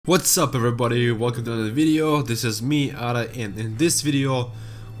What's up everybody, welcome to another video. This is me, Ara, and in this video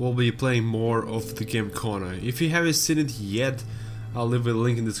we'll be playing more of the game Kona. If you haven't seen it yet, I'll leave a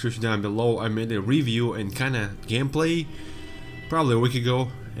link in the description down below. I made a review and kinda gameplay probably a week ago,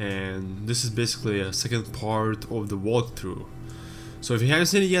 and this is basically a second part of the walkthrough. So if you haven't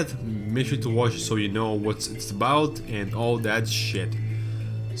seen it yet, make sure to watch it so you know what it's about and all that shit.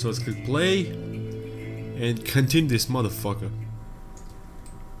 So let's click play and continue this motherfucker.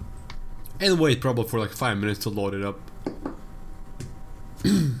 And wait probably for like 5 minutes to load it up.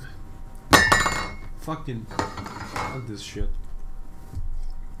 Fucking fuck this shit.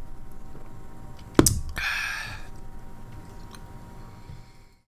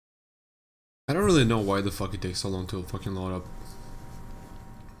 I don't really know why the fuck it takes so long to fucking load up.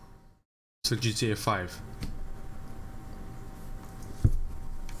 It's like GTA 5.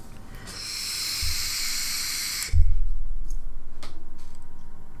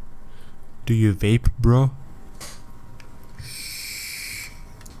 Do you vape, bro?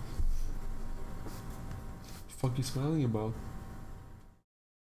 Fuck you smiling about?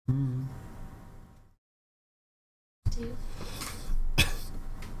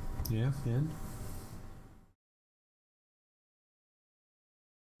 Yeah, and?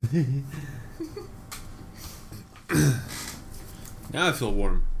 Now I feel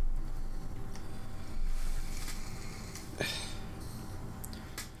warm.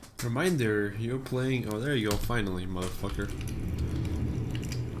 Reminder, you're playing. Oh, there you go, finally, motherfucker.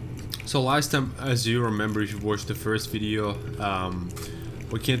 So last time, as you remember, if you watched the first video,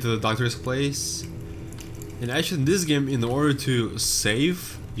 we came to the doctor's place. And actually in this game, in order to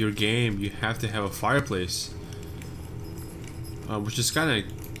save your game, you have to have a fireplace, which is kind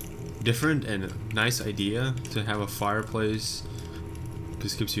of different and a nice idea to have a fireplace.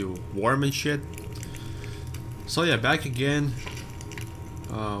 This keeps you warm and shit. So yeah, back again.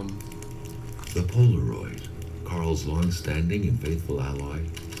 The Polaroid, Carl's long-standing and faithful ally,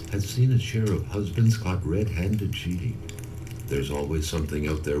 has seen its share of husbands caught red-handed cheating. There's always something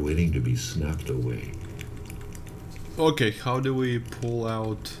out there waiting to be snapped away. Okay, how do we pull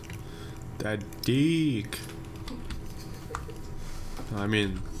out that dick? I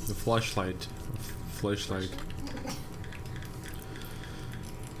mean, the flashlight.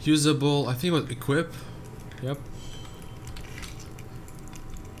 Usable, I think it was equip. Yep.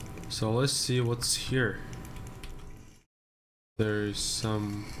 So let's see what's here. There's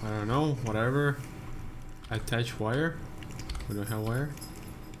some, I don't know, whatever. Attach wire. We don't have wire.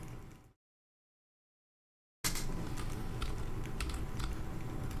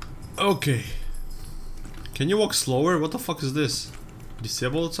 Okay. Can you walk slower? What the fuck is this?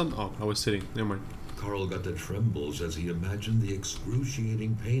 Disabled something? Oh, I was sitting. Never mind. Carl got the trembles as he imagined the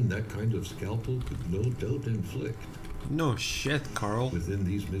excruciating pain that kind of scalpel could no doubt inflict. No shit, Carl. Within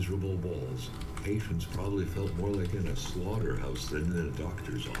these miserable walls, patients probably felt more like in a slaughterhouse than in a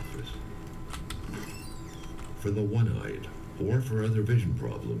doctor's office. For the one-eyed, or for other vision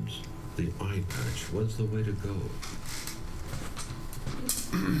problems, the eye patch was the way to go.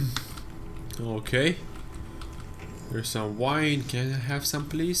 Okay. There's some wine. Can I have some,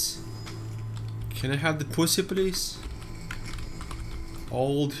 please? Can I have the pussy, please?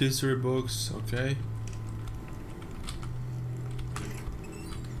 Old history books. Okay.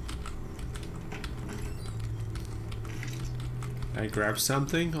 I grabbed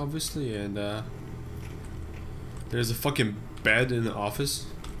something, obviously, and there's a fucking bed in the office.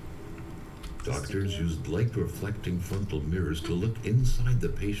 Doctors used light-reflecting frontal mirrors to look inside the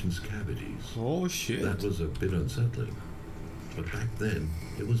patient's cavities. Oh shit. That was a bit unsettling. But back then,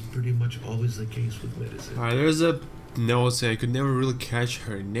 it was pretty much always the case with medicine. Alright, there's a note saying I could never really catch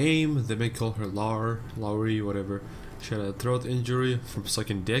her name. They may call her Lowry, whatever. She had a throat injury from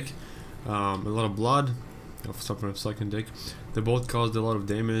sucking dick. A lot of blood. From sucking dick. They both caused a lot of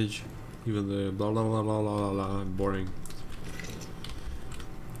damage. Even the blah blah blah blah blah blah. Boring.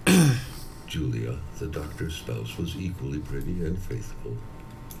 Julia, the doctor's spouse, was equally pretty and faithful.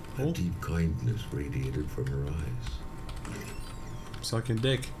 A deep kindness radiated from her eyes. Sucking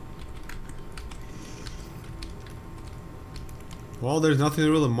dick. Well, there's nothing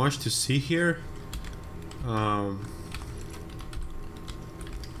really much to see here.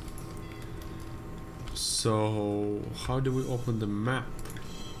 So, how do we open the map?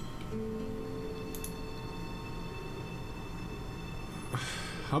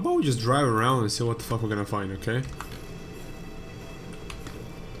 How about we just drive around and see what the fuck we're gonna find, okay?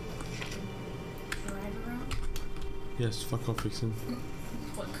 Drive around? Yes, fuck off, fixing.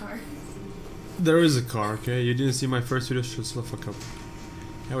 What car? There is a car, okay? You didn't see my first video, shut the fuck up.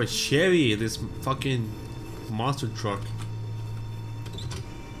 I have a Chevy, this fucking monster truck.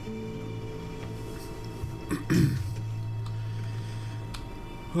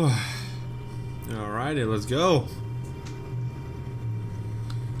 Alrighty, let's go.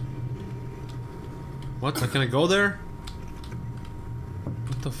 What? Can I go there?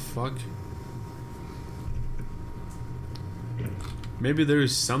 What the fuck? Maybe there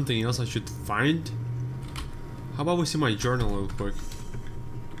is something else I should find? How about we see my journal real quick?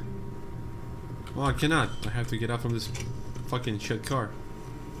 Oh, I cannot. I have to get out from this fucking shit car.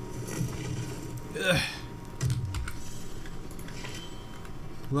 Ugh.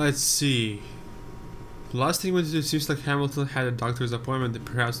 Let's see. The last thing we did, it seems like Hamilton had a doctor's appointment that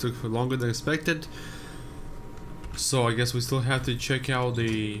perhaps took longer than expected. So I guess we still have to check out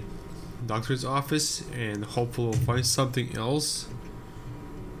the doctor's office and hopefully we'll find something else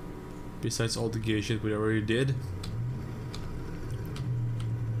besides all the gay shit we already did.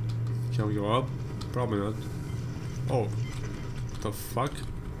 Can we go up? Probably not. Oh, what the fuck?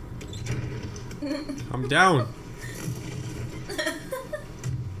 I'm down.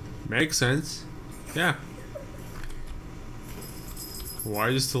 Makes sense. Yeah. Why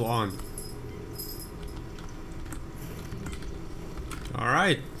is it still on?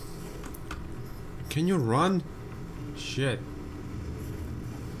 Alright. Can you run? Shit.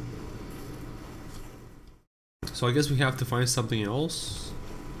 So I guess we have to find something else.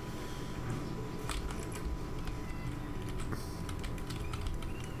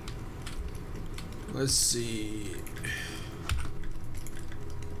 Let's see.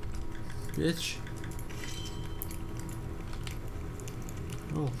 Bitch.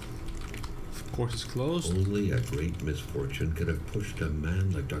 Oh. Of course it's closed. Only a great misfortune could have pushed a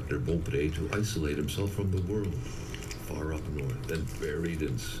man like Dr. Beaupre to isolate himself from the world, far up north and buried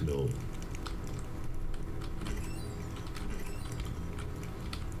in snow.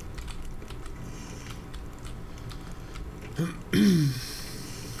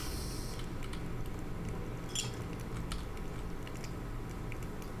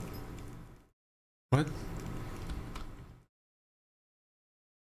 What?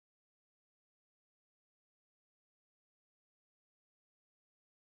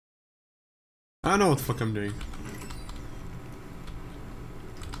 I don't know what the fuck I'm doing.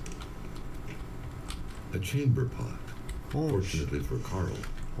 A chamber pot. Oh, Fortunately for Carl,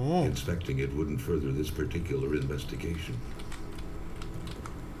 inspecting it wouldn't further this particular investigation.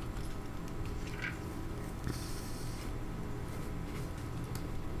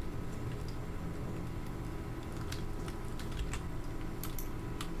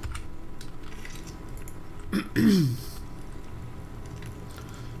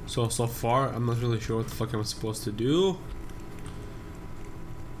 So far, I'm not really sure what the fuck I'm supposed to do.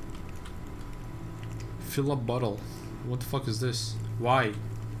 Fill up bottle. What the fuck is this? Why?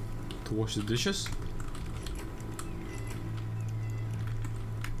 To wash the dishes?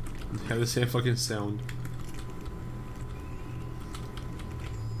 They have the same fucking sound.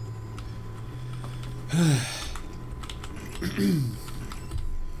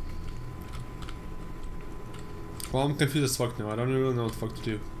 Well, I'm confused as fuck now. I don't really know what the fuck to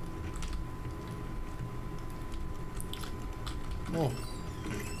do. Oh.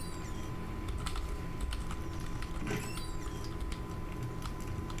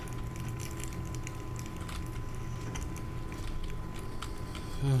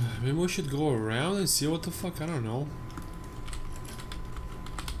 Maybe we should go around and see what the fuck, I don't know.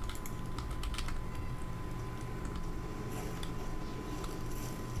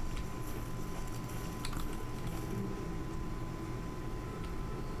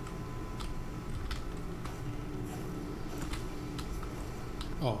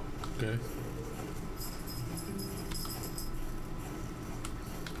 Oh, okay.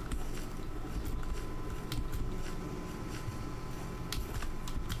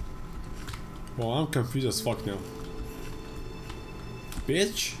 Well, I'm confused as fuck now.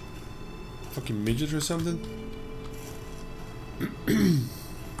 Bitch? Fucking midget or something?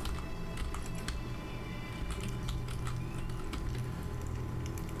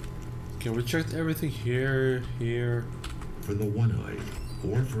 Okay, we checked everything here. For the one-eyed,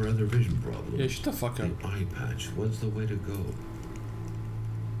 or for other vision problems, Yeah, shut the fuck up. the eye patch was the way to go.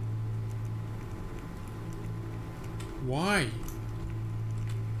 Why?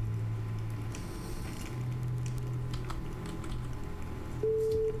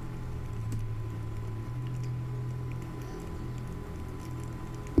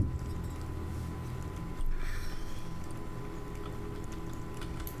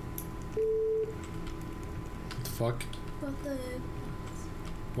 What the fuck?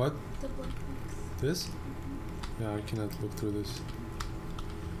 What? The black box. This? Yeah, I cannot look through this.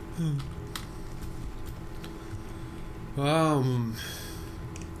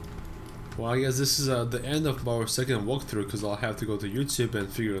 Well, I guess this is the end of our second walkthrough, because I'll have to go to YouTube and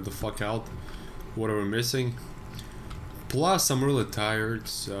figure the fuck out what we're missing. Plus, I'm really tired,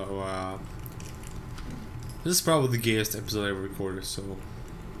 so this is probably the gayest episode I ever recorded, so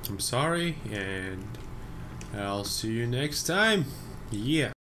I'm sorry, and I'll see you next time. Yeah.